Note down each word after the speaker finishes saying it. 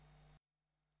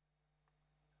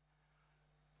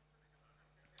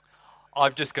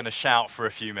I'm just going to shout for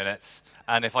a few minutes,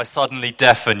 and if I suddenly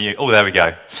deafen you... Oh, there we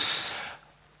go.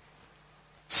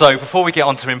 So before we get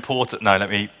on to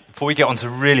before we get on to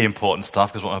really important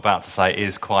stuff, because what I'm about to say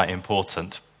is quite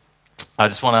important, I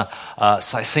just want to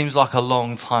say, it seems like a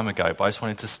long time ago, but I just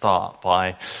wanted to start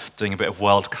by doing a bit of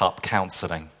World Cup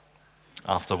counselling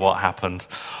after what happened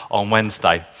on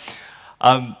Wednesday.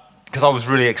 Because I was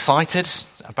really excited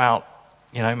about,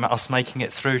 us making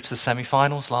it through to the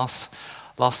semi-finals last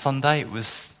Sunday. It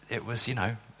was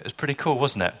pretty cool,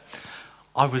 wasn't it?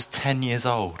 I was 10 years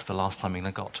old the last time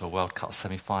England got to a World Cup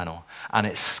semi-final, and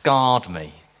it scarred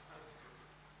me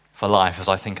for life, as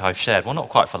I think I've shared. Well, not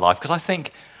quite for life, because I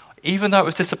think even though it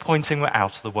was disappointing we're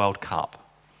out of the World Cup,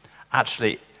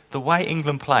 actually, the way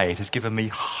England played has given me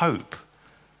hope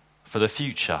for the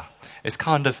future. It's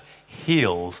kind of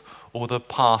healed all the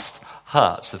past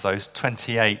hurts of those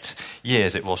 28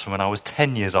 years it was from when I was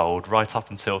 10 years old right up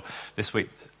until this week,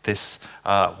 this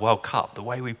World Cup. The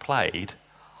way we played,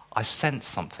 I sensed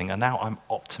something, and now I'm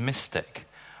optimistic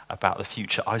about the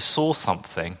future. I saw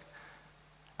something,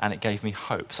 and it gave me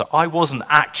hope. So I wasn't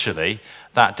actually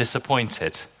that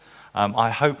disappointed. I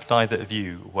hope neither of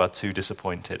you were too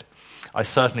disappointed. I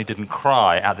certainly didn't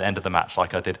cry at the end of the match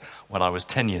like I did when I was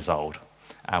 10 years old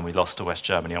and we lost to West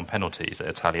Germany on penalties at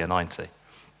Italia 90,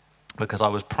 because I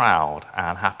was proud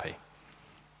and happy.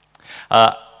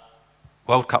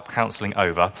 World Cup counselling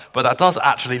over, but that does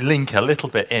actually link a little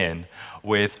bit in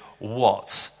with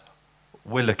what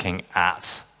we're looking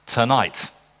at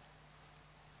tonight.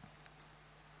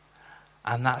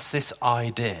 And that's this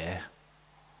idea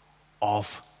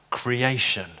of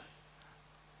creation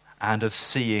and of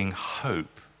seeing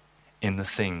hope in the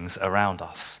things around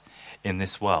us in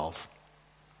this world.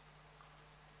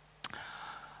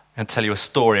 I'm going to tell you a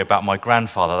story about my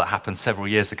grandfather that happened several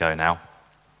years ago now.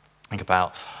 I think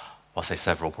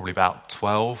probably about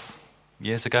 12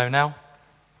 years ago now.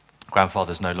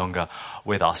 Grandfather's no longer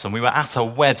with us, and we were at a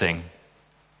wedding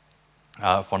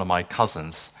of one of my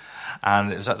cousins,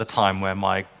 and it was at the time where it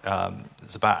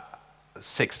was about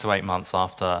 6 to 8 months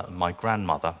after my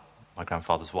grandmother, my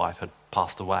grandfather's wife, had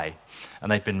passed away,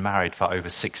 and they'd been married for over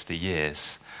 60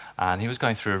 years, and he was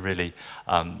going through a really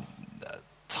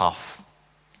tough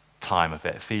time of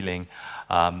it, feeling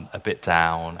a bit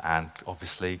down and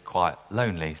obviously quite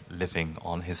lonely, living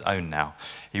on his own now.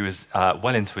 He was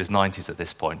well into his 90s at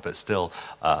this point, but still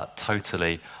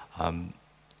totally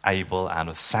able and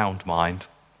of sound mind.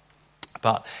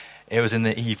 But it was in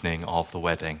the evening of the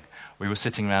wedding. We were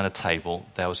sitting around a table,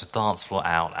 there was a dance floor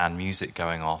out and music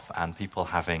going off and people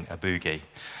having a boogie.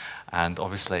 And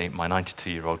obviously my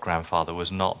 92-year-old grandfather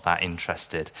was not that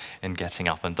interested in getting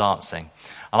up and dancing.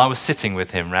 And I was sitting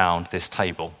with him round this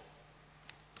table,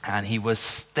 and he was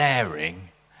staring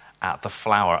at the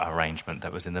flower arrangement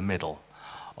that was in the middle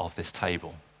of this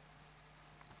table.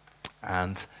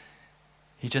 And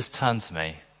he just turned to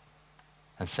me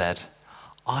and said,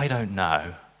 "I don't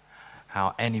know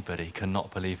how anybody can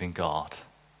not believe in God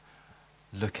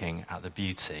looking at the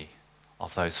beauty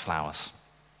of those flowers."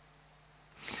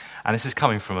 And this is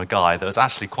coming from a guy that was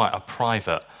actually quite a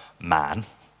private man,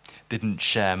 didn't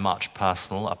share much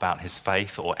personal about his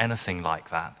faith or anything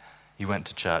like that. He went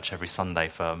to church every Sunday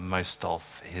for most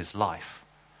of his life.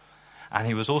 And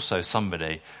he was also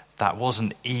somebody that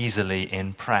wasn't easily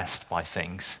impressed by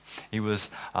things. He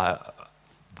was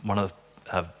one of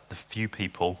the few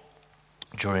people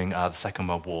during the Second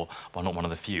World War, well, not one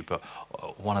of the few, but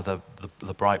one of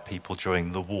the bright people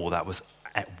during the war that was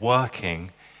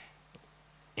working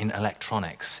in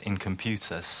electronics, in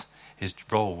computers. His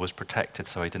role was protected,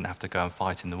 so he didn't have to go and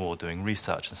fight in the war doing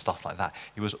research and stuff like that.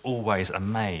 He was always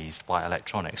amazed by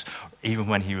electronics. Even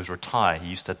when he was retired, he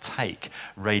used to take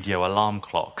radio alarm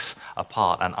clocks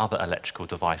apart and other electrical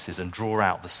devices and draw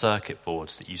out the circuit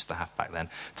boards that you used to have back then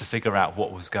to figure out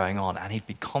what was going on. And he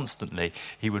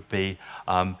would be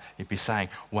saying,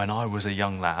 "When I was a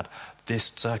young lad,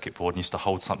 this circuit board used to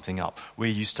hold something up.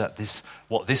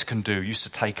 What this can do used to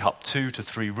take up 2 to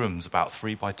 3 rooms, about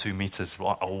 3 by 2 meters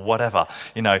or whatever."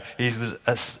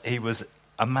 He was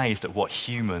amazed at what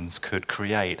humans could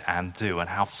create and do and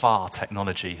how far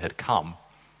technology had come.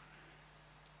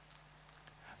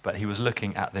 But he was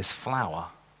looking at this flower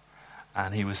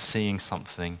and he was seeing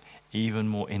something even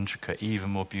more intricate, even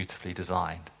more beautifully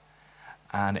designed.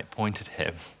 And it pointed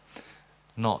him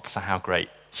not to how great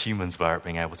humans were at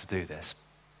being able to do this,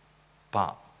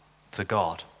 but to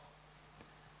God.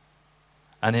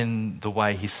 And in the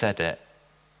way he said it,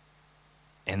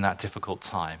 in that difficult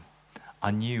time,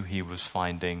 I knew he was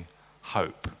finding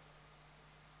hope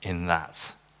in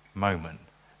that moment,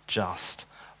 just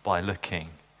by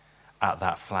looking at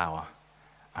that flower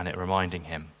and it reminding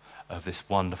him of this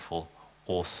wonderful,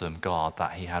 awesome God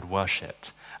that he had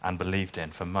worshipped and believed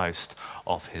in for most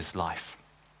of his life.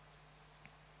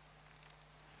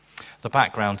 The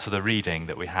background to the reading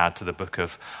that we had to the book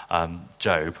of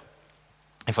Job,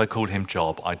 if I called him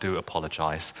Job, I do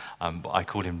apologise, but I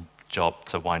called him Job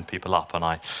to wind people up, and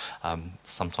I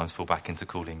sometimes fall back into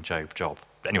calling Job Job.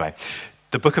 Anyway,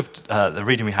 the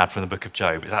reading we had from the book of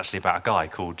Job is actually about a guy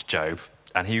called Job,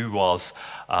 and he was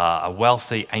a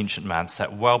wealthy ancient man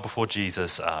set well before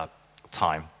Jesus'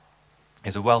 time.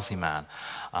 He's a wealthy man.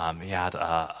 He had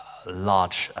a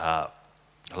large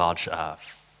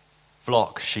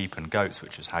flock, sheep and goats,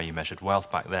 which was how you measured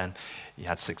wealth back then. He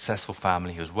had a successful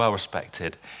family. He was well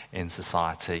respected in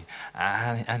society,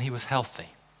 and he was healthy.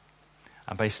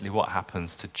 And basically what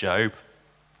happens to Job,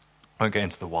 I won't go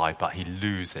into the why, but he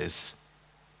loses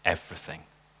everything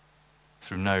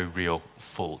through no real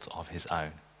fault of his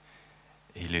own.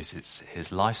 He loses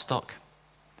his livestock,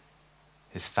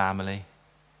 his family,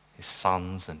 his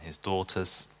sons and his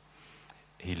daughters.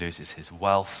 He loses his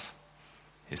wealth.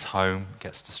 His home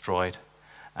gets destroyed,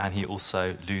 and he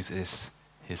also loses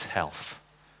his health.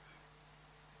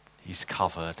 He's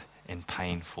covered in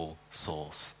painful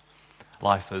sores.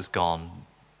 Life has gone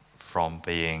from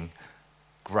being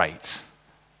great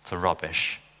to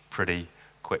rubbish pretty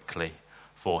quickly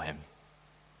for him.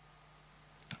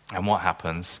 And what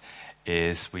happens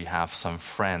is we have some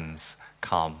friends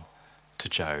come to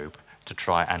Job to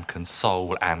try and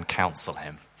console and counsel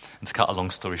him. And to cut a long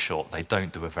story short, they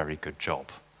don't do a very good job.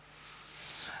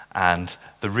 And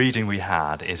the reading we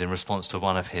had is in response to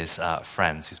one of his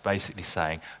friends who's basically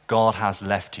saying, God has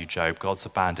left you, Job. God's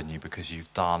abandoned you because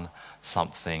you've done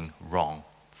something wrong.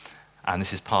 And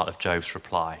this is part of Job's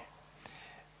reply.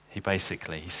 He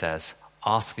says,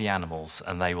 ask the animals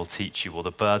and they will teach you, or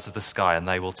the birds of the sky and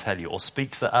they will tell you, or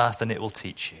speak to the earth and it will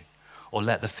teach you, or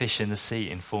let the fish in the sea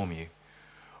inform you.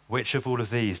 Which of all of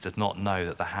these does not know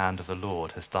that the hand of the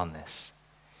Lord has done this?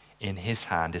 In his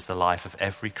hand is the life of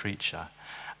every creature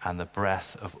and the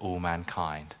breath of all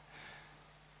mankind.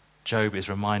 Job is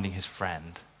reminding his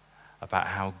friend about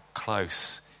how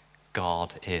close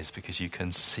God is, because you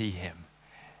can see him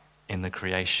in the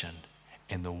creation,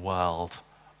 in the world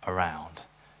around.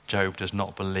 Job does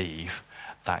not believe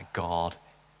that God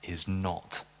is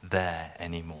not there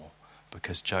anymore,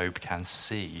 because Job can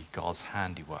see God's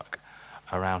handiwork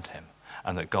around him,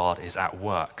 and that God is at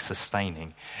work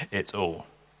sustaining it all.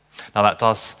 Now that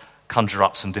does conjure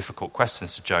up some difficult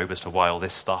questions to Job as to why all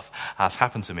this stuff has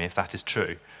happened to me, if that is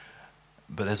true.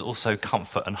 But there's also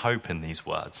comfort and hope in these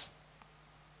words,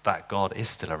 that God is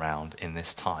still around in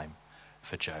this time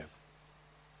for Job.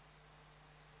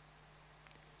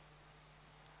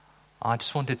 I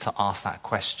just wanted to ask that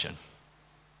question.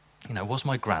 Was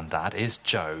my granddad, is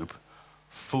Job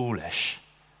foolish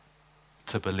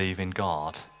to believe in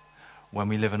God when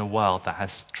we live in a world that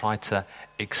has tried to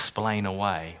explain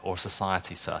away, or a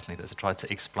society certainly that's tried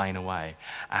to explain away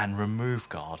and remove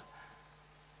God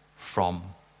from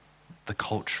the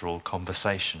cultural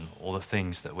conversation or the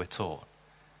things that we're taught?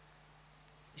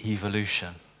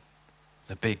 Evolution,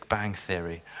 the Big Bang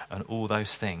Theory, and all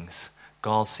those things.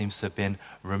 God seems to have been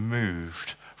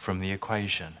removed from the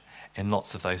equation in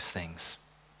lots of those things.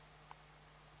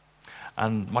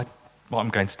 And what I'm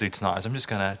going to do tonight is I'm just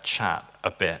going to chat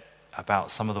a bit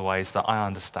about some of the ways that I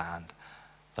understand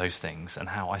those things, and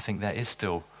how I think there is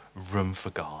still room for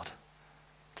God,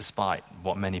 despite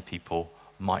what many people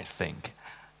might think,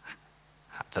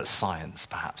 that science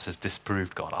perhaps has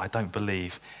disproved God. I don't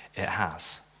believe it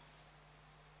has.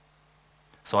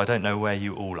 So I don't know where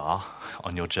you all are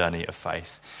on your journey of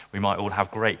faith. We might all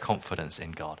have great confidence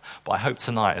in God, but I hope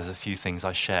tonight, as a few things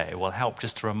I share, it will help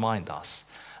just to remind us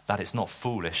that it's not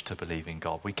foolish to believe in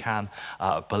God. We can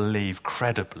believe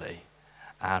credibly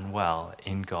and well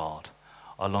in God,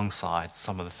 alongside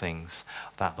some of the things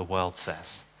that the world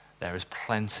says. There is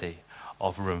plenty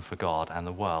of room for God, and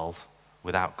the world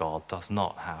without God does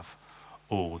not have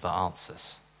all the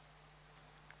answers.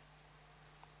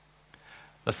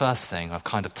 The first thing, I've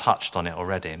kind of touched on it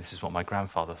already, and this is what my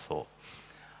grandfather thought,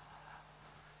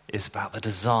 is about the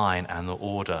design and the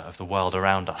order of the world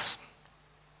around us.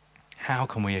 How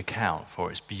can we account for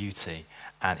its beauty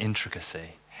and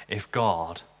intricacy if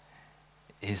God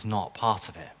is not part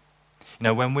of it?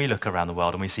 When we look around the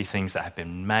world and we see things that have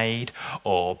been made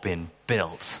or been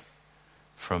built,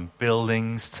 from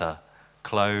buildings to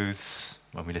clothes,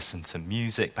 when we listen to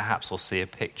music perhaps, or see a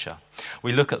picture,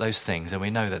 we look at those things and we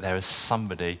know that there is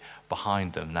somebody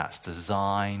behind them that's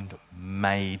designed,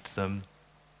 made them.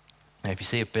 If you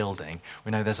see a building,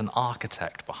 we know there's an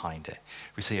architect behind it.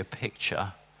 If we see a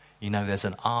picture, there's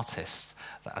an artist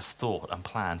that has thought and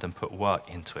planned and put work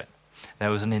into it. There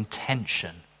was an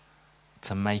intention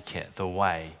to make it the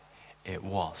way it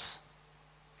was.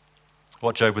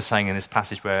 What Job was saying in this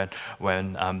passage that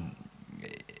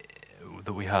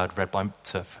we heard read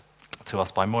to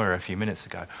us by Moira a few minutes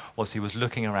ago was he was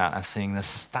looking around and seeing the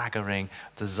staggering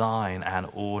design and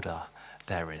order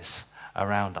there is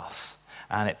around us.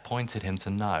 And it pointed him to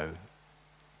know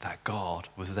that God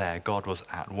was there. God was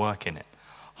at work in it,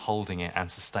 holding it and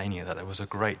sustaining it, that there was a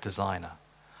great designer,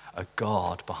 a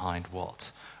God behind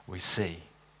what we see.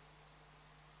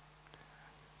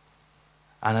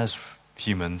 And as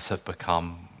humans have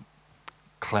become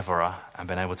cleverer and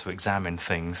been able to examine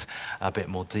things a bit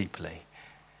more deeply,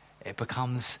 it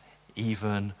becomes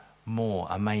even more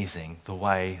amazing the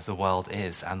way the world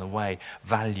is and the way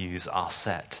values are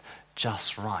set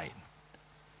just right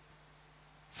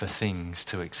for things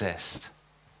to exist.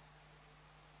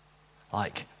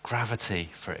 Like gravity,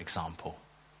 for example.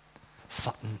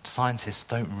 Scientists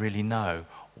don't really know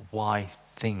why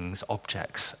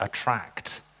objects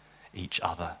attract each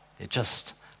other. It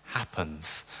just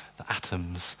happens that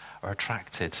atoms are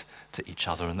attracted to each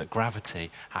other and that gravity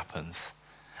happens.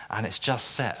 And it's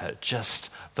just set at just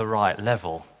the right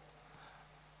level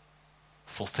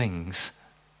for things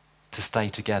to stay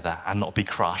together and not be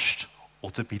crushed or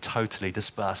to be totally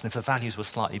dispersed. And if the values were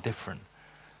slightly different,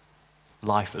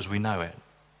 life as we know it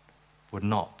would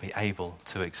not be able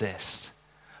to exist.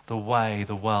 The way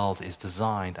the world is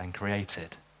designed and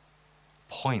created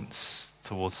points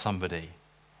towards somebody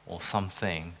or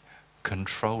something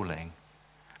controlling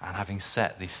and having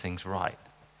set these things right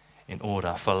in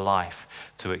order for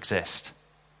life to exist.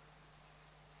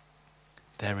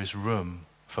 There is room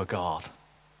for God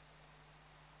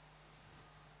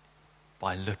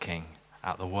by looking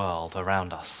at the world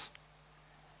around us.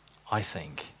 I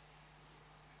think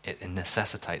it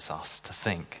necessitates us to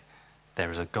think there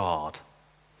is a God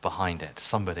behind it,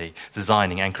 somebody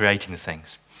designing and creating the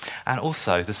things. And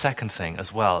also, the second thing,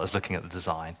 as well as looking at the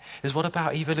design, is what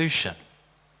about evolution?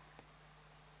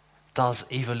 Does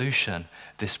evolution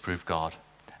disprove God?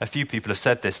 A few people have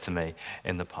said this to me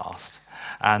in the past,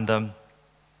 and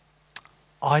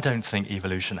I don't think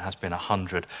evolution has been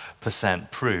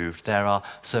 100% proved. There are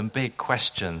some big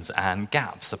questions and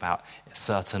gaps about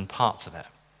certain parts of it.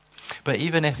 But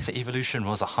even if evolution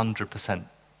was 100%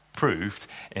 proved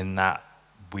in that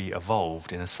we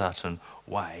evolved in a certain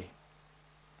way,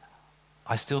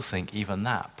 I still think even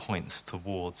that points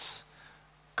towards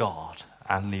God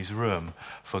and leaves room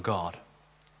for God.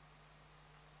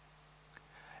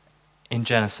 In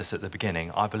Genesis at the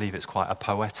beginning, I believe it's quite a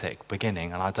poetic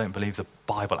beginning, and I don't believe the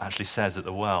Bible actually says that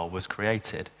the world was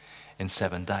created in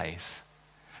 7 days.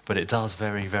 But it does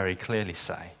very, very clearly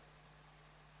say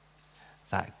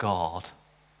that God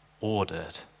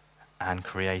ordered and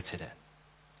created it.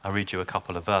 I'll read you a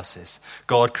couple of verses.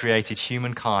 God created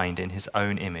humankind in his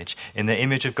own image. In the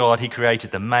image of God, he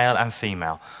created the male and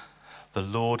female. The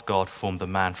Lord God formed the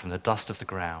man from the dust of the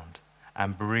ground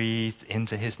and breathed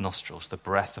into his nostrils the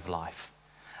breath of life,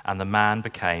 and the man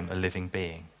became a living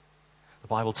being. The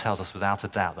Bible tells us without a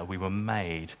doubt that we were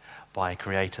made by a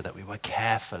creator, that we were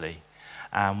carefully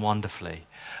and wonderfully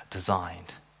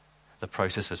designed. The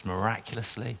process was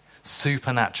miraculously,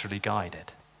 supernaturally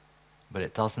guided, but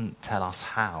it doesn't tell us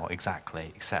how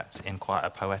exactly, except in quite a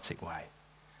poetic way.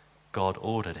 God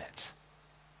ordered it,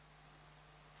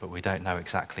 but we don't know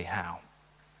exactly how.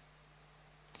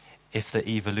 If the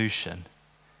evolution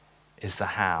is the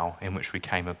how in which we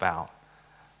came about,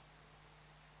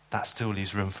 that still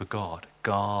leaves room for God.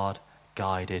 God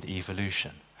guided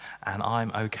evolution, and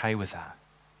I'm okay with that.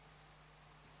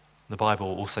 The Bible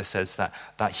also says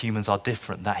that humans are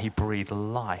different, that he breathed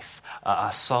life,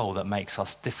 a soul that makes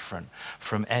us different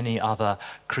from any other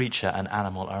creature and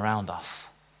animal around us.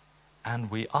 And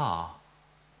we are,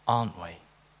 aren't we?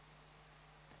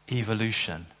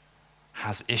 Evolution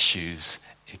has issues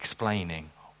explaining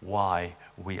why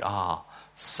we are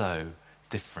so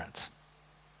different.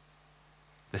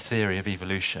 The theory of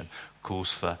evolution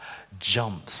calls for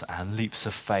jumps and leaps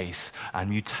of faith and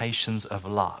mutations of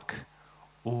luck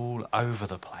all over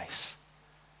the place.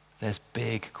 There's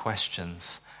big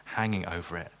questions hanging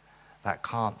over it that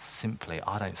can't simply,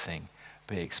 I don't think,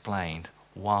 be explained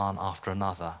one after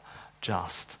another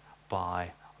just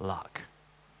by luck.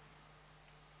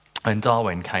 When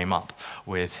Darwin came up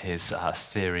with his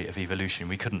theory of evolution,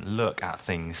 we couldn't look at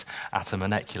things at a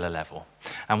molecular level.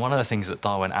 And one of the things that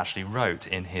Darwin actually wrote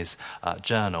in his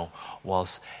journal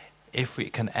was, if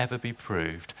it can ever be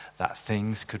proved that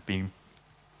things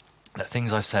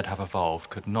I've said have evolved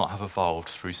could not have evolved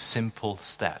through simple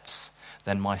steps,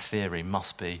 then my theory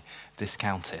must be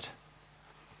discounted.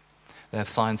 They have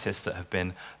scientists that have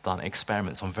done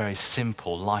experiments on very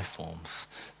simple life forms.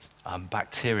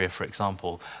 Bacteria, for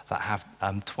example, that have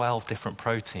 12 different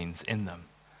proteins in them.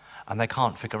 And they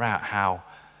can't figure out how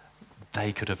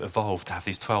they could have evolved to have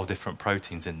these 12 different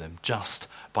proteins in them just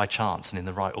by chance and in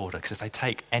the right order. Because if they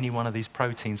take any one of these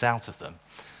proteins out of them,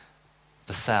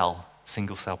 the cell,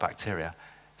 single-cell bacteria,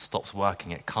 stops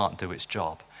working. It can't do its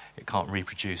job. It can't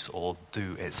reproduce or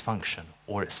do its function,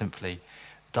 or it simply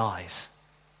dies.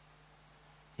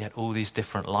 Yet all these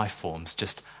different life forms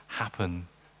just happen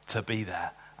to be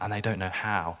there, and they don't know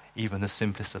how even the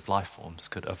simplest of life forms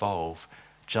could evolve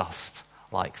just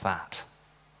like that,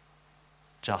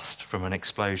 just from an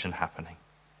explosion happening.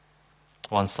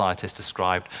 One scientist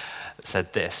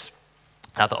said this: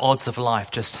 now the odds of life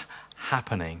just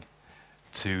happening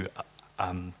to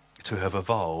have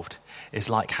evolved is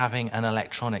like having an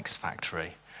electronics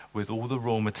factory with all the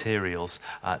raw materials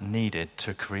needed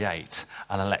to create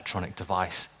an electronic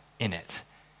device in it,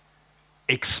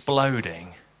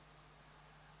 exploding,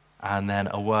 and then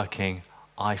a working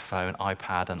iPhone,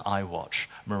 iPad, and iWatch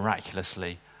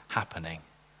miraculously happening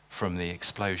from the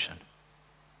explosion.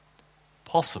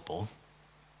 Possible,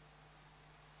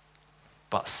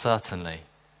 but certainly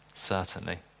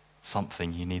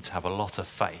something you need to have a lot of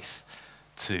faith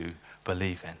to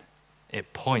believe in.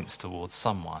 It points towards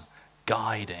someone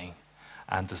guiding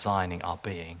and designing our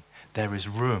being. There is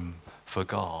room for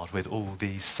God with all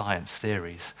these science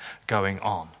theories going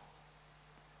on.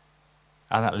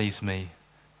 And that leads me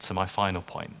to my final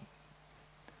point.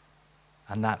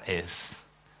 And that is,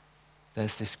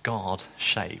 there's this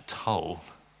God-shaped hole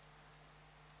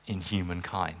in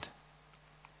humankind.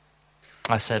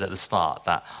 I said at the start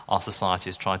that our society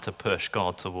is trying to push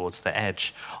God towards the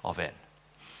edge of it.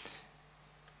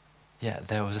 Yet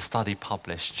there was a study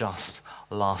published just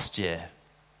last year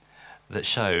that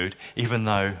showed, even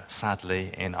though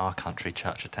sadly in our country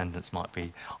church attendance might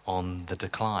be on the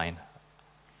decline,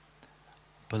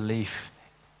 belief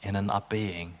in a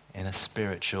being, in a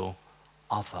spiritual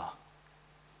other,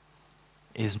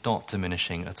 is not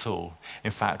diminishing at all.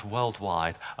 In fact,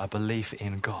 worldwide, a belief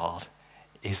in God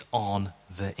is on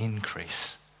the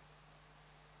increase.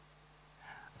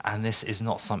 And this is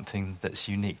not something that's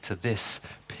unique to this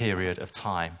period of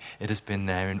time. It has been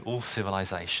there in all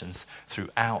civilizations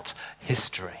throughout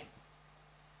history.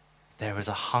 There is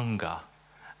a hunger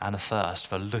and a thirst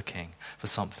for looking for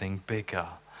something bigger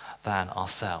than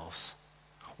ourselves.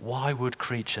 Why would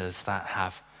creatures that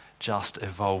have just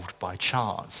evolved by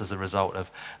chance as a result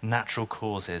of natural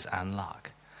causes and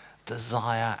luck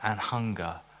desire and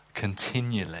hunger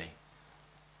continually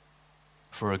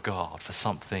for a God, for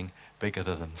something bigger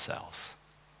than themselves?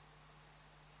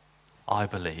 I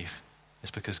believe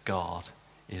it's because God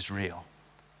is real,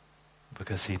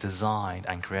 because he designed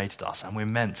and created us, and we're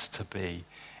meant to be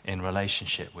in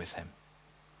relationship with him.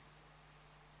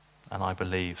 And I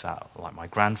believe that, like my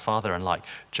grandfather and like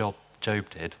Job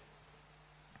did,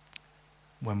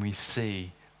 when we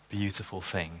see beautiful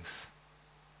things,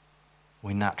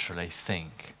 we naturally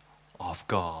think of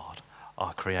God,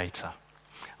 our Creator.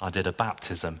 I did a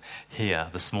baptism here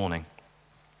this morning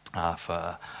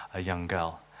for a young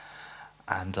girl,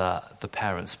 and the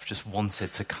parents just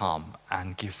wanted to come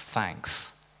and give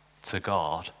thanks to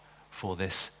God for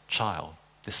this child,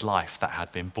 this life that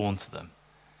had been born to them.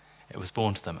 It was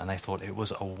born to them, and they thought it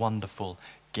was a wonderful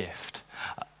gift,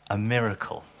 a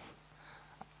miracle.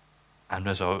 And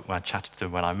when I chatted to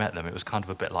them when I met them, it was kind of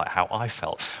a bit like how I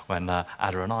felt when Ada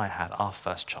and I had our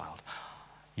first child.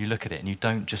 You look at it and you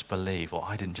don't just believe, or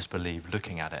I didn't just believe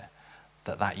looking at it,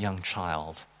 that young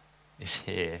child is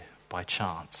here by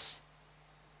chance.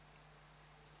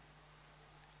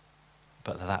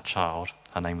 But that child,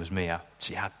 her name was Mia,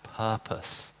 she had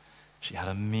purpose. She had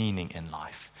a meaning in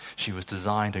life. She was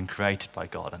designed and created by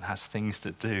God and has things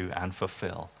to do and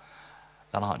fulfill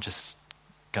that aren't just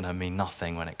going to mean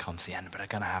nothing when it comes to the end, but are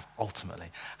going to ultimately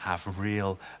have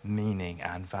real meaning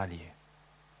and value.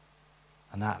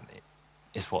 And that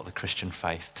is what the Christian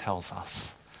faith tells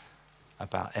us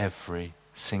about every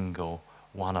single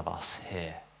one of us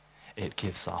here. It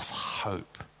gives us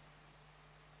hope.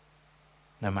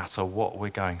 No matter what we're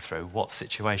going through, what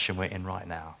situation we're in right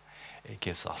now, it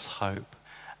gives us hope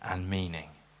and meaning.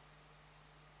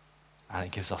 And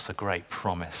it gives us a great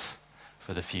promise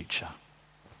for the future.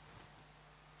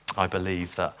 I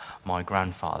believe that my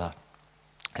grandfather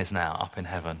is now up in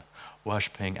heaven,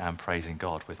 worshipping and praising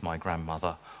God with my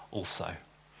grandmother also.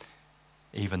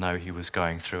 Even though he was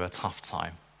going through a tough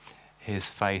time, his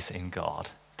faith in God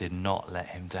did not let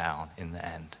him down in the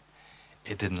end.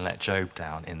 It didn't let Job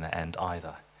down in the end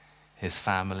either. His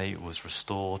family was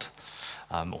restored,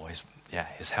 or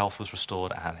his health was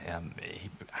restored, and he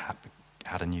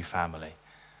had a new family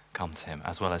come to him,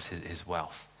 as well as his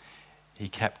wealth. He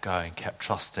kept going, kept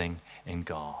trusting in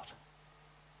God.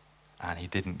 And he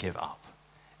didn't give up,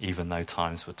 even though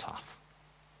times were tough.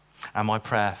 And my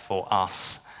prayer for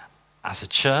us as a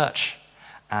church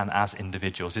and as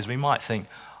individuals is we might think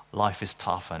life is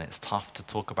tough and it's tough to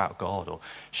talk about God or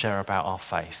share about our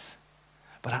faith.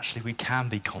 But actually we can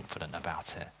be confident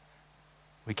about it.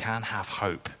 We can have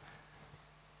hope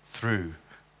through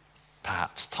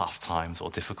perhaps tough times or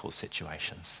difficult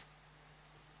situations.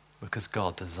 Because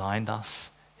God designed us,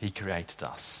 he created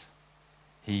us.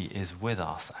 He is with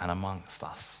us and amongst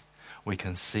us. We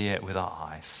can see it with our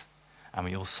eyes. And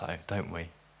we also, don't we?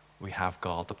 We have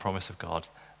God, the promise of God,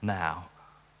 now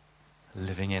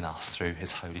living in us through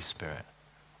his Holy Spirit.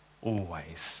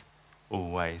 Always,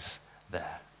 always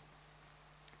there.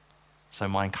 So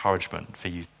my encouragement for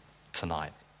you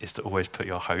tonight is to always put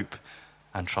your hope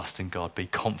and trust in God. Be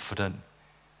confident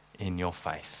in your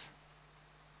faith.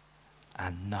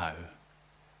 And know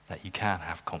that you can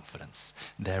have confidence.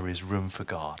 There is room for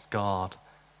God. God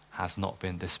has not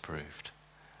been disproved.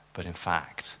 But in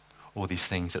fact, all these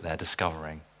things that they're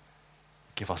discovering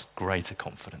give us greater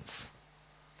confidence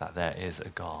that there is a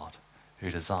God who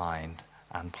designed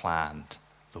and planned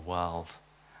the world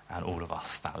and all of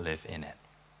us that live in it.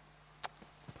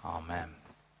 Amen.